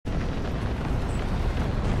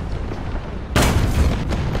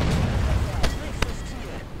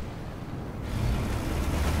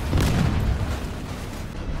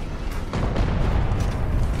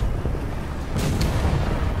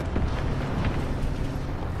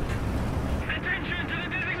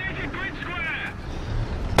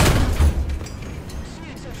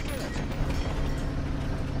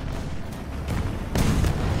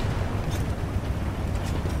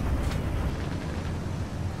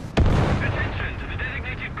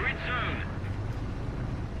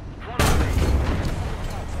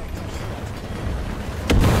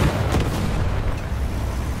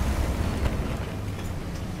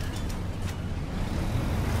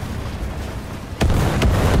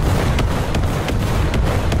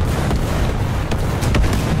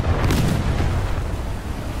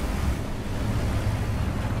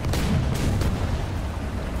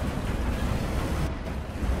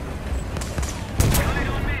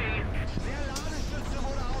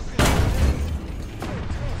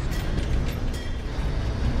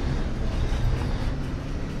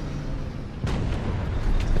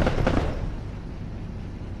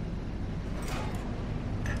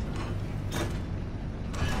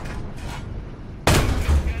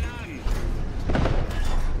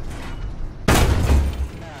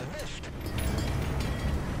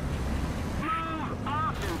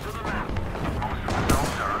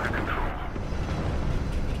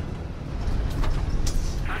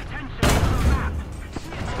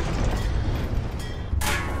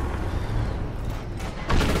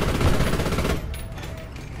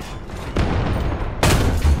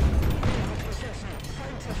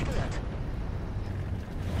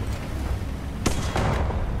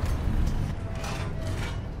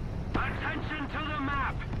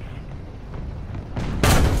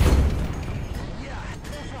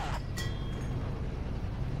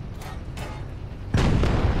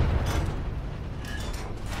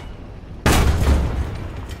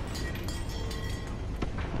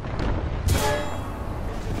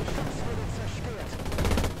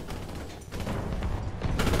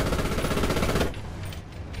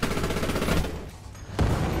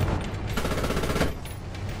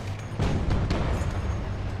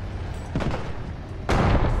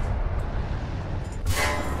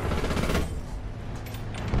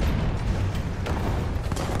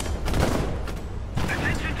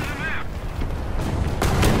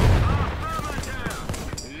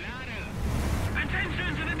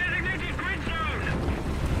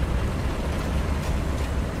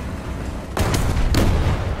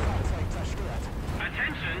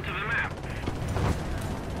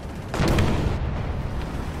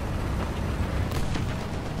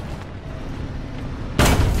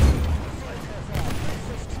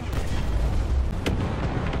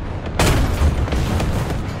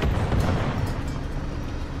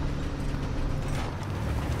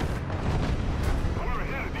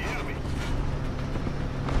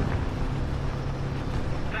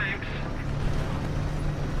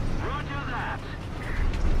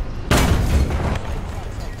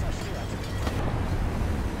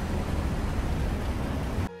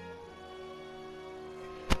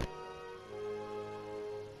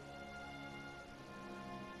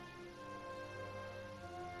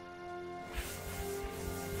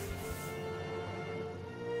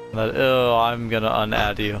But, oh, I'm gonna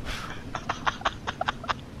unadd you.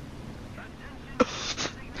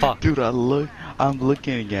 Fuck. Dude, I'm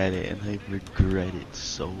looking at it and I regret it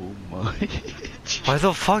so much. Why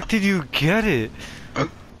the fuck did you get it?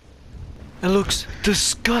 It looks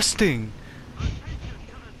disgusting.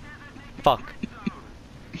 Fuck.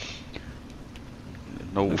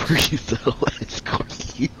 No worries, though.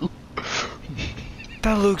 Escort you.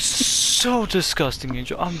 That looks so disgusting,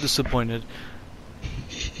 Angel. I'm disappointed.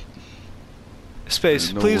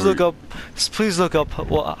 Space, No please look worries. up. Please look up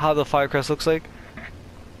how the Firecrest looks like.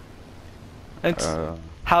 And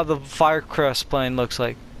how the Firecrest plane looks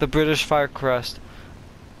like. The British Firecrest.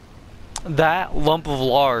 That lump of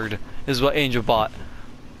lard is what Angel bought.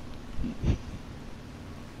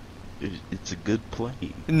 It's a good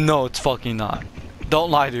plane. No, it's fucking not.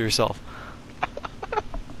 Don't lie to yourself.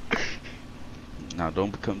 Now,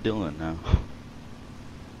 don't become Dylan now.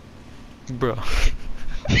 Bro.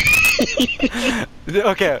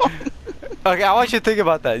 Okay. Okay, I want you to think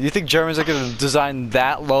about that. You think Germans are gonna design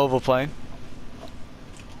that low of a plane?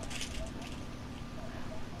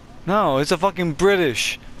 No, it's a fucking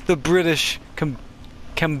British. The British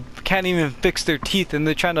can't even fix their teeth and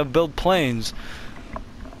they're trying to build planes.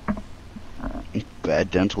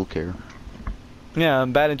 Bad dental care. Yeah,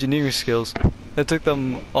 and bad engineering skills. It took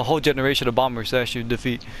them a whole generation of bombers to actually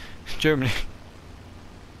defeat Germany.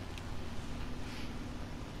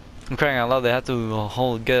 I'm crying out loud, they had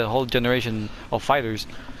to get a whole generation of fighters.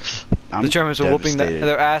 I'm The Germans were whooping devastated.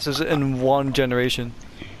 their asses in one generation.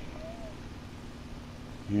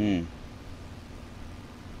 Hmm.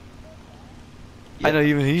 I know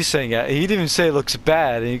even he's saying it. He didn't even say it looks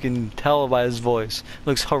bad, and you can tell by his voice. It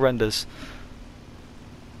looks horrendous.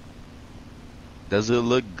 Does it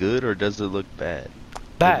look good or does it look bad?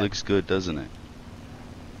 Bad. It looks good, doesn't it? It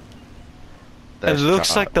That's looks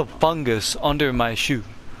chop. like the fungus under my shoe.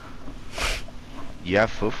 You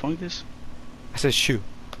have foot fungus? I said shoe.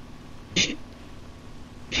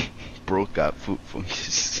 Bro got foot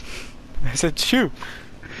fungus. I said shoe.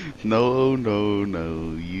 No.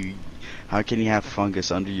 You. How can you have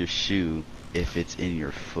fungus under your shoe if it's in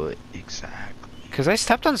your foot? Exactly. Because I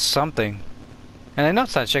stepped on something. And I know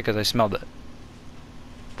it's not shit because I smelled it.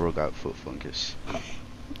 Bro got foot fungus. I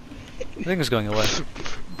think it's going away.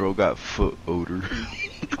 Bro got foot odor.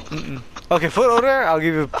 Okay, foot odor, I'll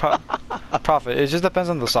give you profit. It just depends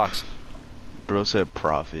on the socks. Bro said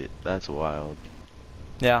profit. That's wild.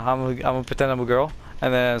 Yeah, I'm gonna pretend I'm a girl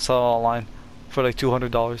and then sell it online for like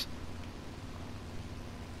 $200.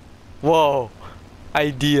 Whoa,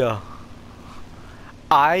 idea.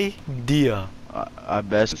 Idea. I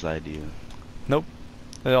bet it's idea. Nope,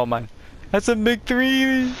 they're all mine. That's a big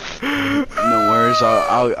 3. No worries.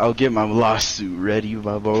 I'll get my lawsuit ready,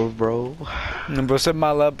 my bro. And bro said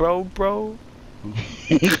my love, bro.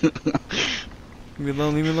 Leave me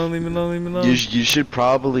alone, leave me alone, leave me alone, leave me alone. You should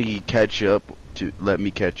probably catch up to let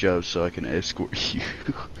me catch up so I can escort you.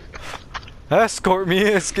 Escort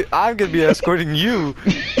me? I'm gonna be escorting you.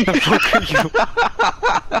 The fuck are you?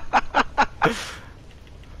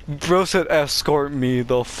 Bro said escort me,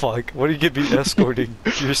 the fuck. What are you gonna be escorting?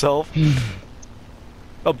 Yourself?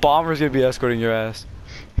 A bomber's gonna be escorting your ass.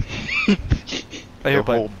 I hear a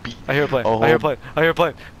plane. I hear a plane. I hear a plane. I hear a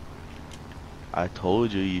plane. I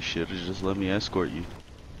told you should have just let me escort you.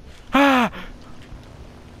 Ah!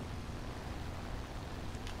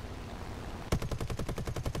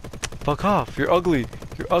 Fuck off. You're ugly.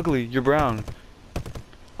 You're ugly. You're brown.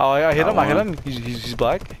 Oh, I hit him. I hit him. He's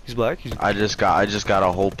black. He's black. I just got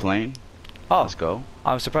a whole plane. Oh, Let's go.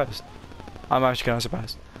 I'm surprised. I'm actually kind of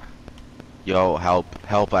surprised. Yo, help!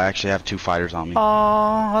 I actually have 2 fighters on me. Oh,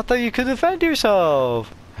 I thought you could defend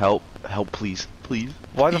yourself. Help, please.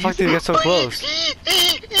 Why the fuck did you get so close?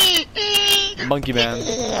 Monkey man.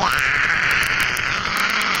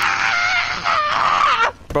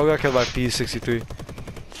 Bro got killed by P-63.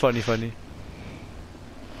 Funny.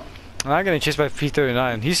 I'm getting chased by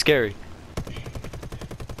P-39. He's scary.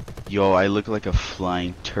 Yo, I look like a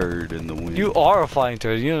flying turd in the wind. You are a flying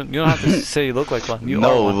turd. You don't have to say you look like one. You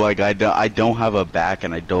no, are one. like I don't have a back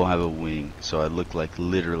and I don't have a wing, so I look like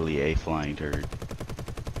literally a flying turd.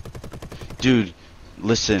 Dude,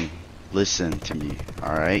 listen to me.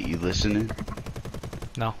 All right, you listening?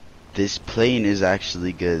 No. This plane is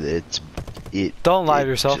actually good. Don't lie to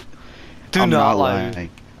yourself. Do I'm not lie.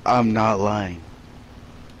 I'm not lying.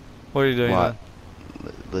 What are you doing? What?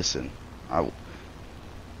 Then? Listen,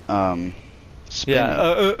 spin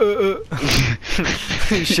Yeah.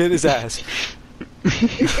 Shit his ass.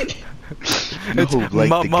 No, like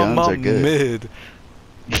the guns are good. Mid.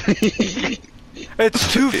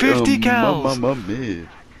 It's 250 cal. Mid.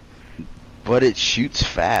 But it shoots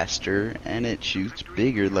faster and it shoots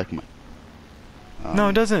bigger like my... No,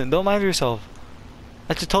 it doesn't. Don't lie to yourself.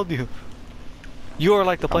 I just told you. You are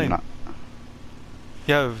like the plane. I'm not.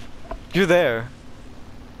 Yeah, you're there.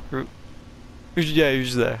 Yeah, you're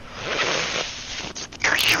just there.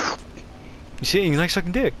 You see, you like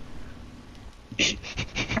sucking dick.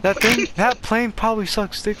 That plane probably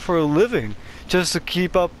sucks dick for a living, just to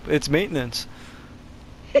keep up its maintenance.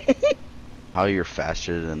 How you're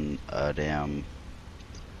faster than a damn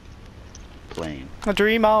plane. A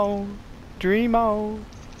dream on, dream on.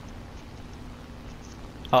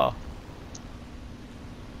 Oh.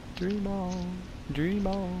 Dream on, dream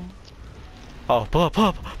on. Oh, pull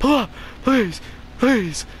up, please,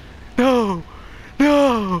 please, no,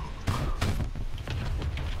 no.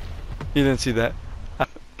 You didn't see that.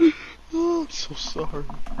 Oh, I'm so sorry.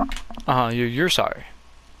 You're sorry.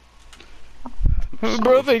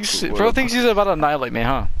 Bro thinks he's about to annihilate me,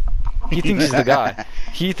 huh? He thinks he's the guy.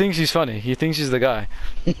 He thinks he's funny. He thinks he's the guy.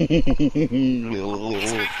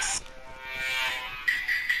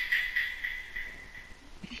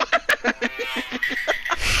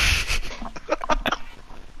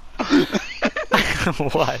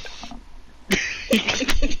 What?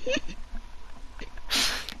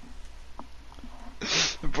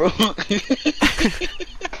 Bro.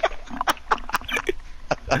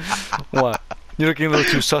 What? You're looking a little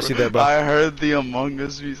too sussy there, bro. I heard the Among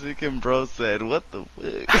Us music and bro said, "What the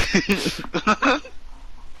fuck?"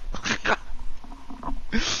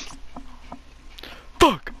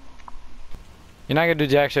 Fuck! You're not gonna do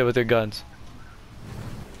jack shit with your guns.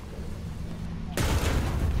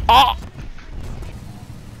 Ah!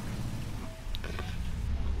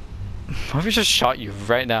 What if he just shot you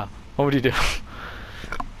right now? What would you do?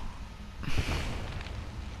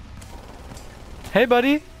 Hey,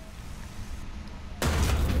 buddy.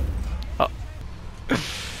 Oh.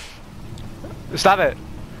 Stop it.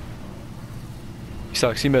 He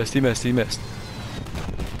sucks. He missed. He missed. He missed.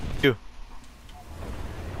 You.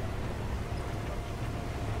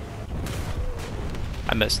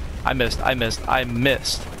 I missed. I missed. I missed. I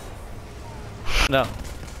missed. No.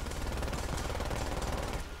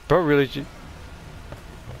 Bro, really?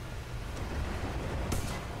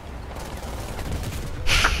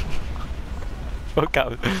 Broke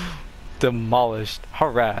out. Demolished.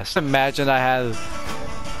 Harassed. Imagine I had...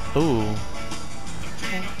 Ooh.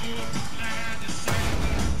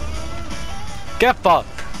 Get fucked!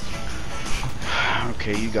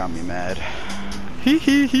 Okay, you got me mad.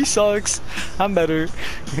 He sucks. I'm better.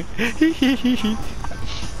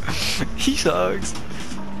 He sucks.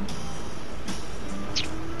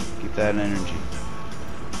 Keep that energy.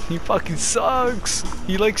 He fucking sucks.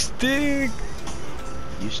 He likes dick.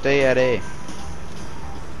 You stay at A.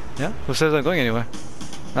 Yeah? Who says I'm going anywhere?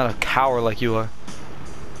 Not a coward like you are.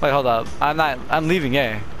 Wait, hold up. I'm leaving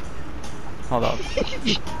A. Hold up.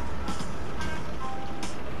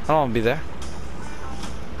 I don't want to be there.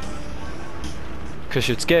 Cause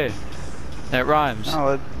shit's gay. And it rhymes.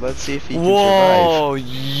 Oh, let's see if he can Whoa,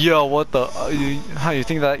 yo, what the? You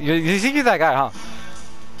think that? You think you're that guy, huh?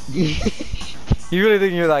 You really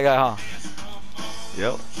think you're that guy, huh?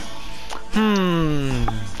 Yep.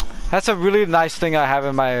 That's a really nice thing I have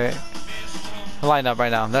in my lineup right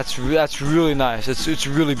now. That's really nice. It's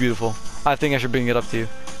really beautiful. I think I should bring it up to you.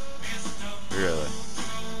 Really?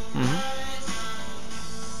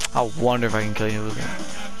 I wonder if I can kill you with it.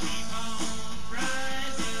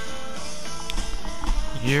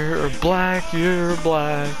 You're black, you're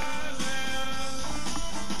black.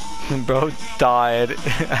 Bro died.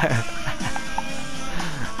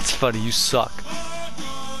 It's funny, you suck.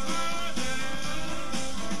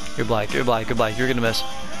 You're black, you're black, you're black, you're gonna miss.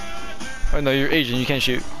 Oh no, you're Asian, you can't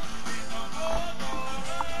shoot.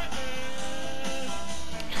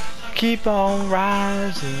 Keep on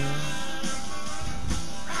rising.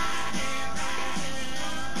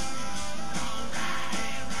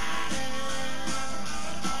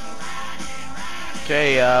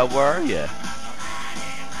 Okay, where are you?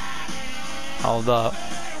 Hold up.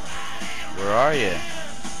 Where are you?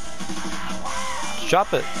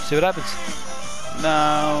 Drop it, see what happens.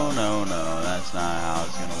 No, no, no, that's not how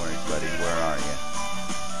it's gonna work, buddy. Where are you?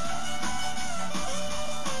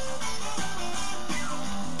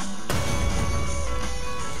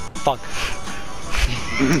 Fuck.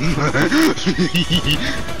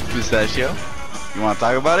 Mistachio? You wanna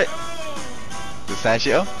talk about it?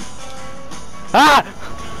 Mistachio? Ah!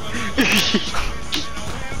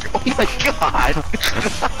 Oh my god!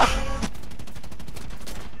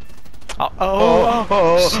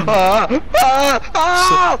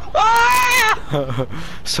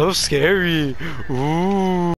 So scary. Ooh.